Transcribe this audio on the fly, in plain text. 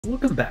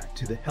Welcome back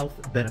to the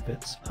Health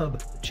Benefits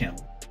Hub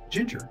channel.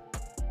 Ginger,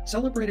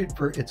 celebrated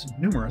for its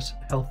numerous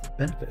health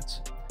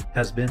benefits,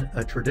 has been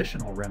a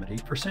traditional remedy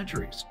for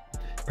centuries,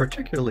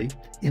 particularly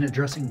in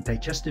addressing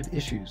digestive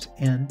issues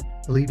and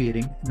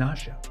alleviating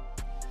nausea.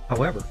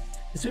 However,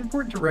 it's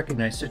important to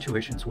recognize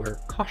situations where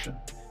caution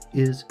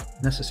is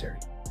necessary.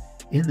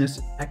 In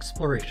this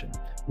exploration,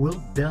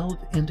 we'll delve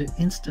into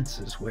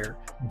instances where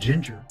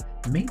ginger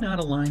may not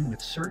align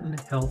with certain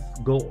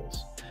health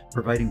goals,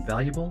 providing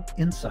valuable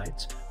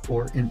insights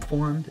for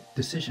informed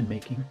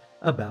decision-making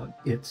about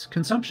its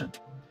consumption.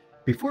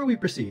 Before we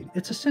proceed,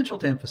 it's essential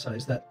to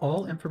emphasize that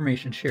all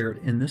information shared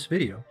in this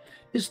video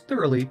is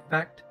thoroughly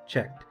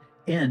fact-checked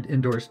and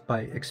endorsed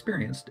by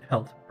experienced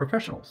health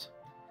professionals.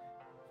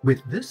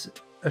 With this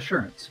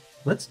assurance,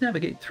 let's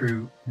navigate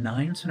through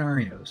 9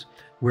 scenarios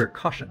where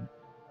caution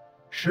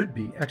should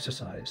be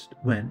exercised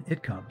when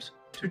it comes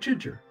to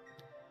ginger.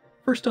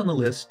 First on the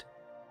list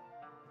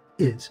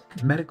is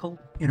medical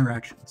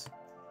interactions.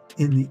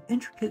 In the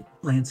intricate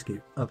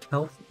landscape of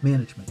health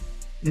management,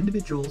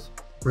 individuals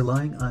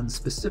relying on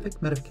specific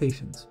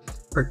medications,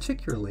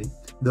 particularly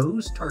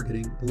those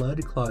targeting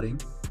blood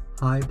clotting,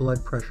 high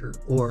blood pressure,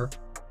 or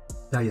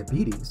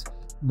diabetes,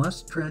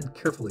 must tread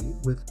carefully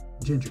with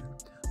ginger.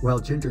 While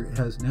ginger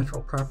has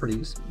natural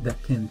properties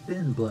that can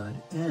thin blood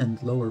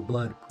and lower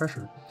blood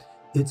pressure,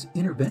 its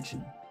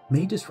intervention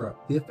may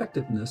disrupt the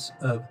effectiveness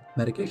of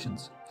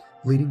medications,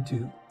 leading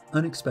to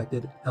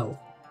unexpected health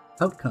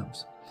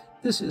outcomes.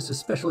 This is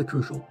especially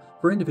crucial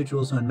for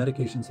individuals on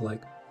medications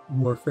like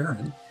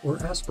warfarin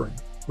or aspirin,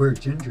 where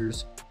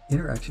ginger's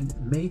interaction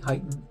may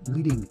heighten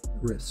bleeding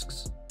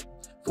risks.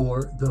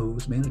 For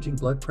those managing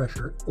blood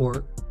pressure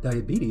or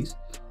diabetes,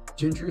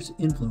 ginger's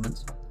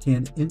influence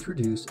can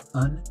introduce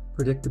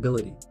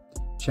unpredictability,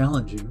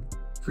 challenging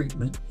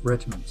treatment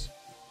regimens.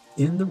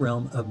 In the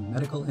realm of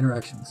medical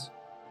interactions,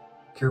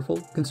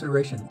 careful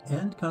consideration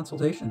and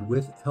consultation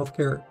with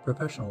healthcare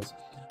professionals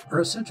are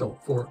essential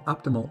for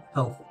optimal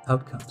health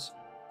outcomes.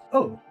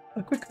 Oh,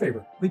 a quick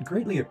favor. We'd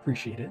greatly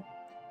appreciate it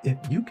if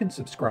you can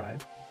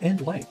subscribe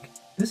and like.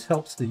 This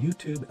helps the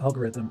YouTube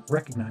algorithm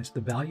recognize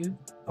the value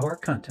of our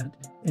content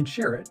and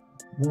share it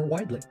more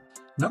widely.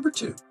 Number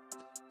 2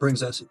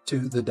 brings us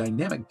to the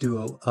dynamic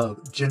duo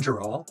of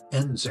gingerol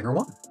and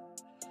zinger-1,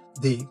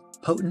 the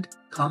potent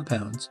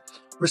compounds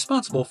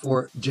responsible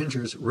for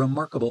ginger's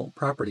remarkable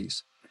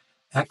properties.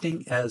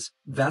 Acting as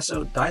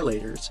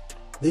vasodilators,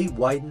 they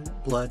widen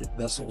blood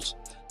vessels,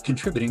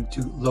 contributing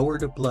to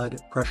lowered blood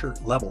pressure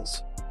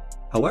levels.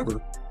 However,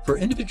 for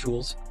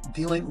individuals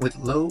dealing with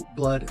low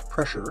blood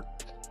pressure,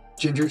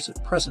 ginger's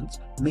presence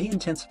may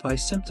intensify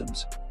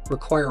symptoms,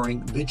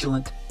 requiring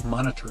vigilant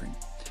monitoring.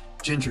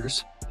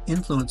 Ginger's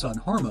influence on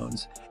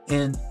hormones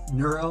and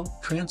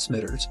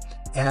neurotransmitters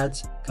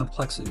adds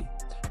complexity,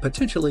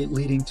 potentially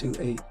leading to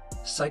a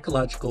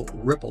psychological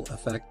ripple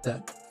effect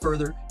that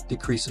further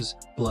decreases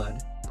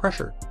blood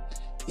pressure.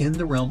 In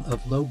the realm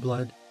of low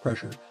blood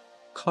pressure,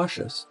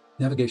 cautious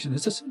navigation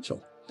is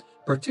essential,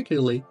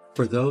 particularly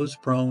for those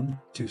prone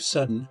to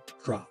sudden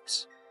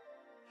drops.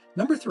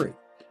 Number 3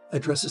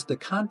 addresses the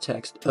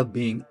context of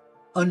being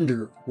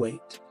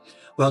underweight.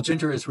 While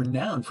ginger is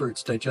renowned for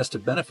its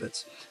digestive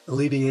benefits,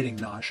 alleviating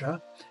nausea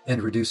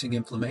and reducing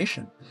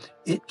inflammation,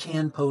 it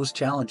can pose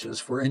challenges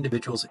for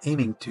individuals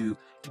aiming to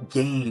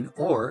gain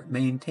or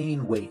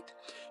maintain weight.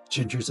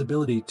 Ginger's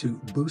ability to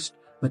boost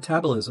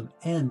metabolism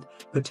and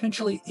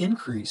potentially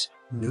increase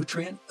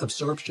nutrient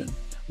absorption,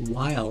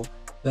 while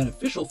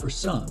beneficial for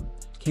some,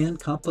 can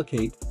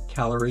complicate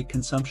calorie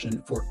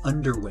consumption for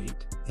underweight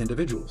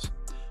individuals.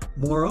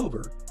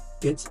 Moreover,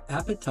 its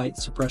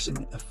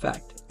appetite-suppressing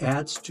effect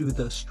adds to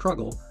the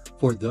struggle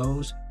for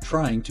those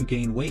trying to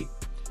gain weight.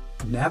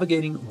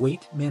 Navigating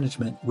weight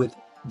management with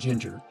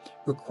ginger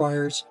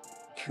requires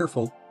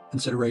careful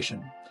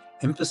consideration,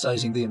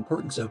 emphasizing the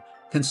importance of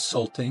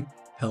consulting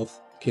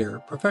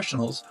healthcare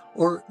professionals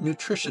or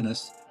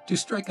nutritionists to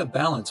strike a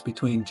balance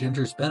between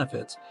ginger's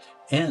benefits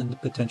and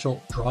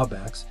potential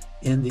drawbacks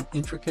in the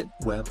intricate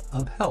web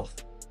of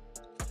health.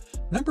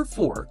 Number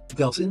 4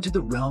 delves into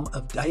the realm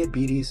of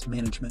diabetes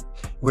management,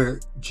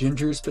 where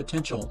ginger's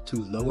potential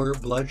to lower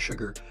blood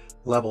sugar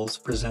levels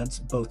presents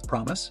both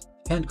promise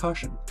and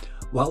caution.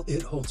 While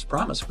it holds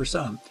promise for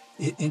some,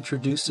 it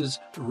introduces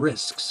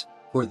risks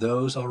for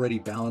those already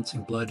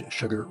balancing blood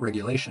sugar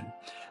regulation.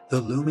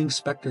 The looming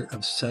specter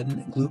of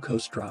sudden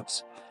glucose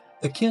drops,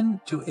 akin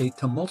to a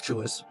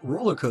tumultuous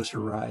roller coaster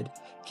ride,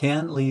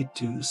 can lead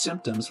to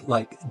symptoms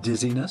like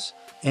dizziness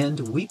and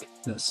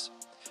weakness.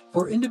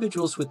 For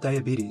individuals with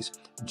diabetes,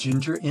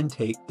 ginger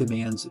intake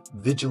demands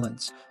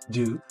vigilance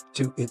due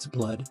to its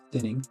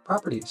blood-thinning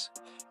properties,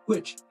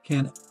 which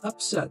can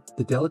upset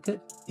the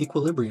delicate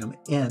equilibrium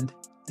and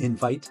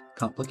invite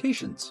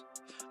complications.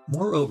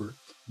 Moreover,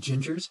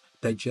 ginger's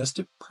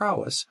digestive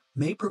prowess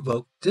may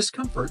provoke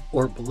discomfort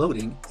or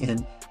bloating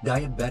in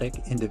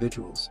diabetic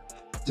individuals,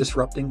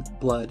 disrupting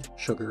blood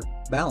sugar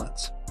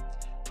balance.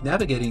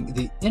 Navigating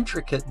the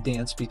intricate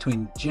dance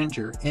between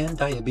ginger and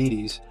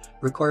diabetes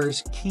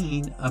requires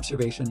keen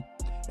observation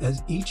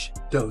as each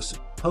dose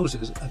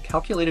poses a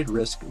calculated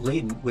risk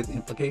laden with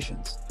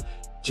implications.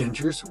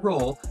 Ginger's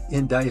role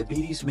in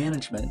diabetes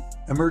management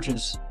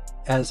emerges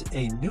as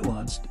a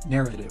nuanced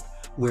narrative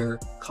where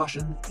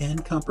caution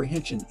and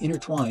comprehension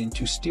intertwine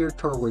to steer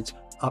towards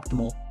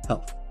optimal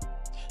health.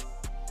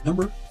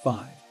 Number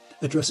 5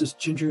 addresses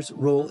ginger's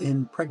role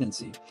in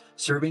pregnancy,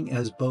 serving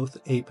as both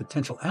a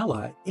potential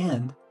ally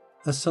and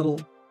a subtle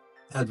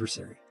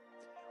adversary.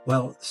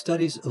 While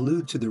studies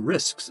allude to the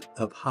risks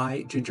of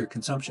high ginger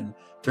consumption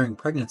during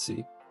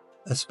pregnancy,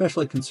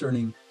 especially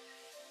concerning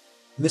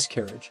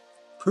miscarriage,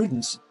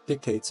 prudence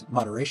dictates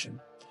moderation,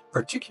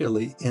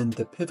 particularly in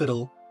the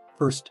pivotal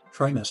first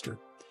trimester.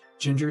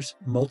 Ginger's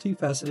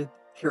multifaceted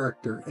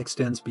character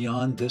extends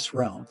beyond this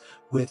realm,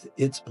 with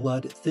its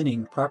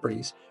blood-thinning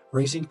properties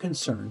raising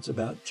concerns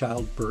about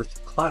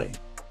childbirth clotting.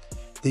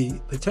 The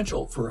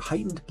potential for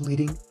heightened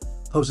bleeding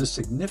poses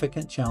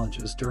significant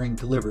challenges during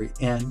delivery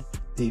and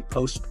the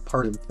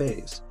postpartum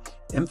phase,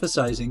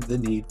 emphasizing the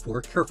need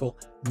for careful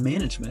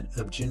management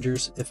of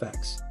ginger's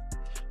effects.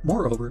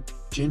 Moreover,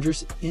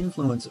 ginger's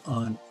influence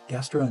on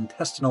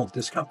gastrointestinal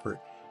discomfort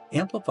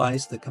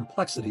amplifies the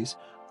complexities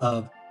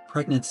of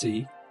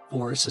pregnancy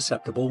for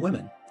susceptible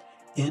women.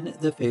 In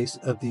the face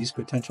of these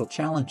potential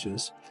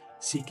challenges,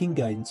 seeking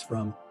guidance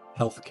from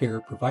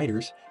healthcare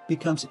providers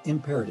becomes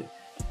imperative.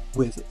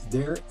 With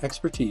their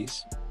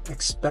expertise,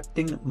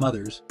 expecting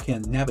mothers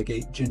can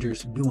navigate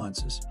ginger's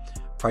nuances,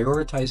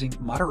 prioritizing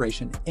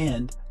moderation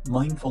and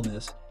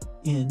mindfulness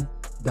in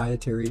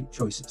dietary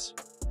choices.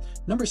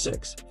 Number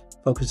 6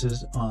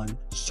 focuses on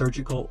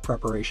surgical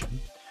preparation,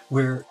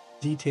 where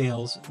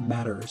details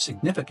matter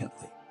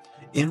significantly,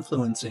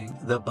 influencing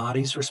the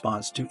body's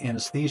response to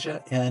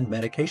anesthesia and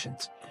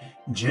medications.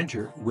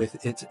 Ginger,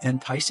 with its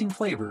enticing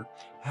flavor,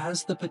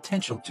 has the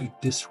potential to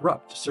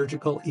disrupt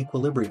surgical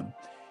equilibrium,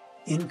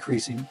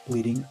 increasing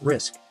bleeding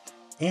risk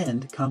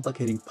and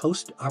complicating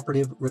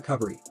post-operative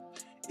recovery.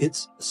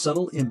 Its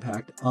subtle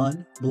impact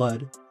on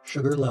blood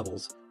sugar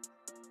levels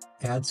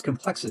adds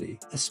complexity,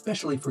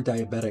 especially for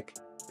diabetic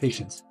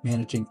patients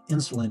managing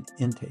insulin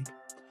intake.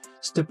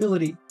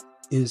 Stability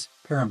is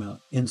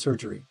paramount in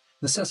surgery,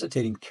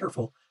 necessitating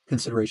careful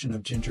consideration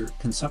of ginger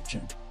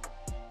consumption.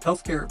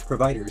 Healthcare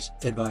providers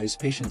advise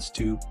patients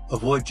to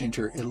avoid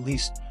ginger at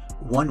least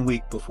 1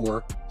 week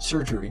before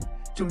surgery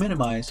to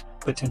minimize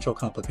potential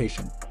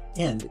complication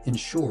and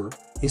ensure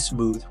a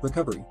smooth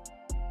recovery.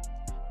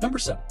 Number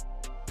 7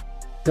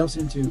 delves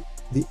into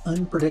the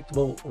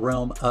unpredictable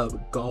realm of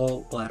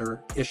gallbladder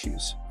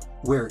issues,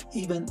 where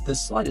even the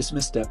slightest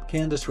misstep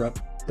can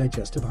disrupt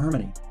digestive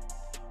harmony.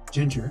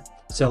 Ginger,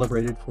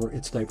 celebrated for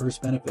its diverse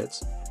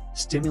benefits,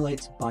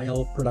 stimulates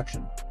bile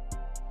production,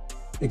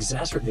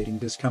 exacerbating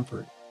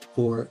discomfort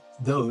for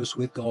those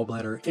with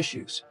gallbladder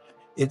issues.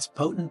 Its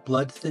potent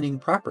blood-thinning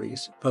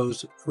properties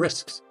pose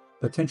risks,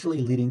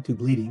 potentially leading to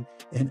bleeding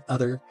and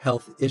other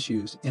health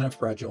issues in a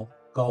fragile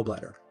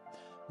gallbladder.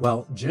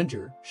 While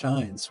ginger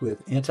shines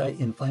with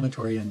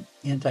anti-inflammatory and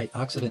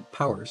antioxidant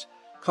powers,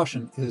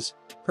 caution is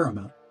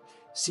paramount.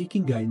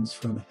 Seeking guidance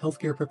from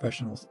healthcare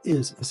professionals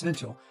is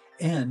essential,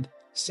 and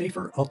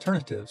safer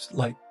alternatives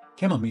like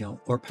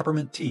chamomile or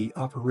peppermint tea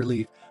offer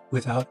relief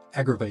without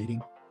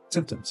aggravating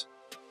symptoms.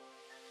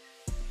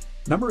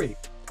 Number 8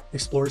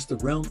 explores the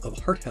realm of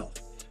heart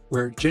health,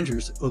 where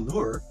ginger's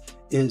allure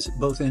is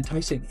both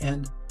enticing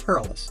and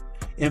perilous.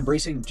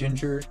 Embracing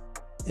ginger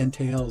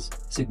entails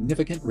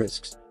significant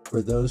risks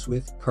for those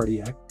with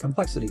cardiac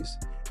complexities,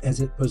 as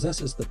it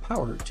possesses the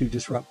power to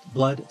disrupt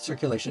blood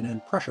circulation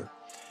and pressure.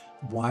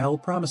 While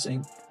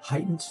promising,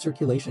 heightened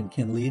circulation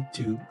can lead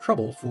to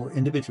trouble for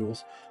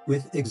individuals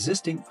with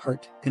existing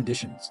heart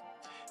conditions,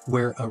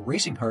 where a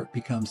racing heart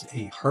becomes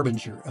a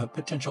harbinger of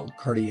potential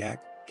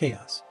cardiac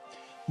chaos.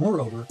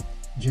 Moreover,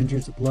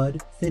 ginger's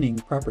blood-thinning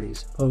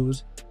properties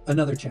pose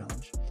another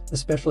challenge,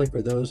 especially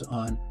for those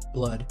on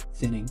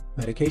blood-thinning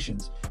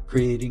medications,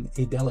 creating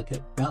a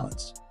delicate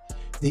balance.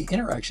 The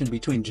interaction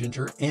between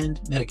ginger and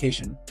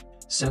medication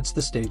sets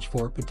the stage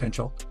for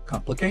potential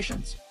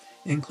complications,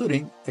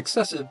 including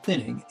excessive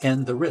thinning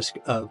and the risk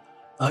of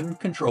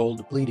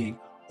uncontrolled bleeding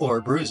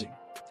or bruising.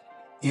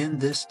 In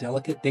this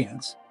delicate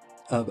dance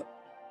of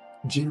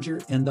ginger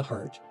and the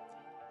heart,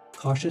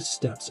 cautious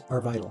steps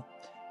are vital.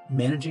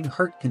 Managing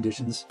heart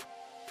conditions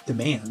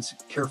demands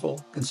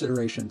careful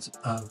considerations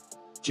of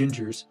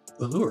ginger's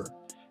allure,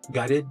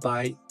 guided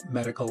by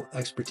medical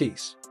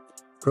expertise.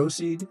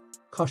 Proceed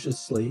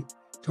cautiously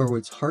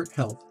towards heart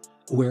health,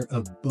 aware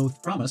of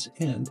both promise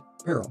and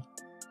peril.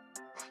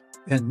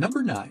 And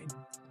number 9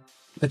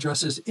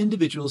 addresses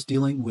individuals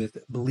dealing with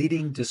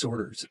bleeding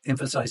disorders,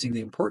 emphasizing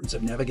the importance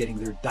of navigating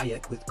their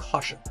diet with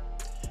caution.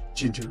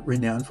 Ginger,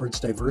 renowned for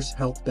its diverse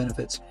health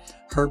benefits,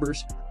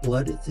 harbors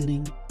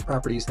blood-thinning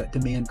properties that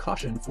demand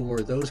caution for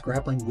those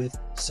grappling with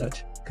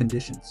such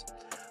conditions.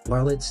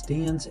 While it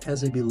stands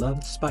as a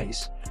beloved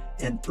spice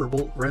and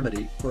herbal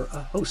remedy for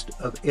a host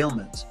of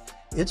ailments,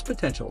 its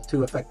potential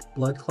to affect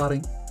blood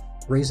clotting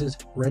raises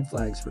red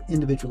flags for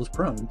individuals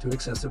prone to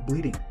excessive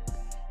bleeding.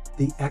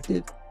 The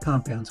active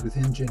compounds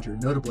within ginger,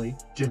 notably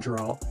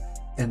gingerol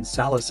and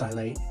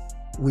salicylate,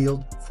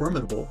 wield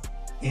formidable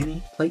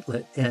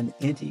antiplatelet and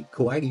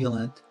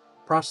anticoagulant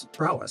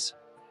prowess.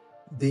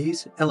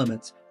 These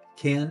elements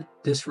can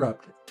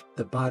disrupt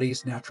the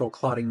body's natural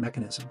clotting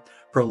mechanism,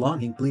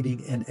 prolonging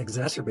bleeding and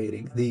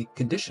exacerbating the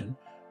condition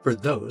for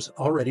those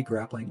already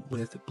grappling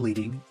with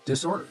bleeding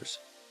disorders.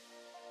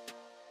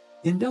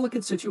 In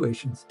delicate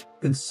situations,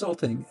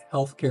 consulting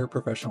healthcare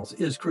professionals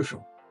is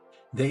crucial.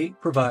 They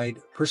provide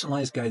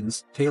personalized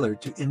guidance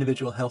tailored to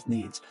individual health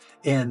needs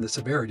and the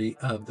severity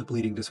of the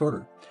bleeding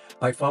disorder.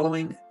 By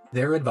following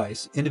their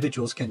advice,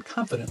 individuals can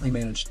confidently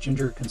manage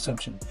ginger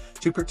consumption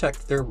to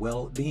protect their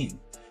well-being.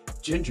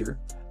 Ginger,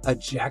 a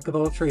jack of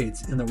all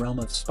trades in the realm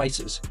of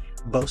spices,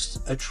 boasts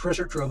a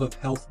treasure trove of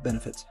health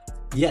benefits.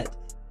 Yet,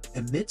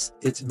 amidst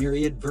its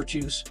myriad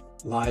virtues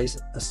lies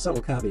a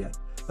subtle caveat,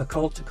 a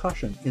call to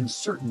caution in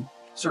certain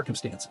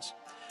circumstances.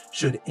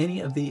 Should any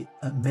of the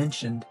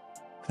mentioned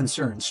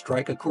concerns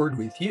strike a chord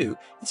with you,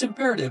 it's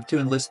imperative to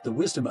enlist the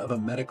wisdom of a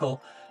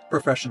medical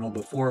professional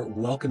before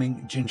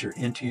welcoming ginger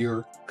into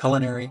your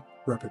culinary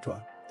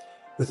repertoire.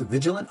 With a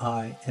vigilant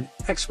eye and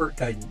expert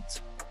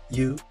guidance,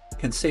 you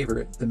can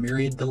savor the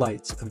myriad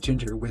delights of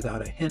ginger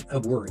without a hint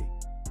of worry.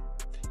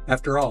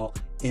 After all,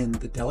 in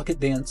the delicate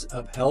dance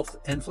of health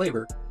and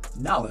flavor,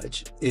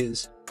 knowledge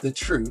is the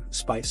true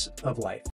spice of life.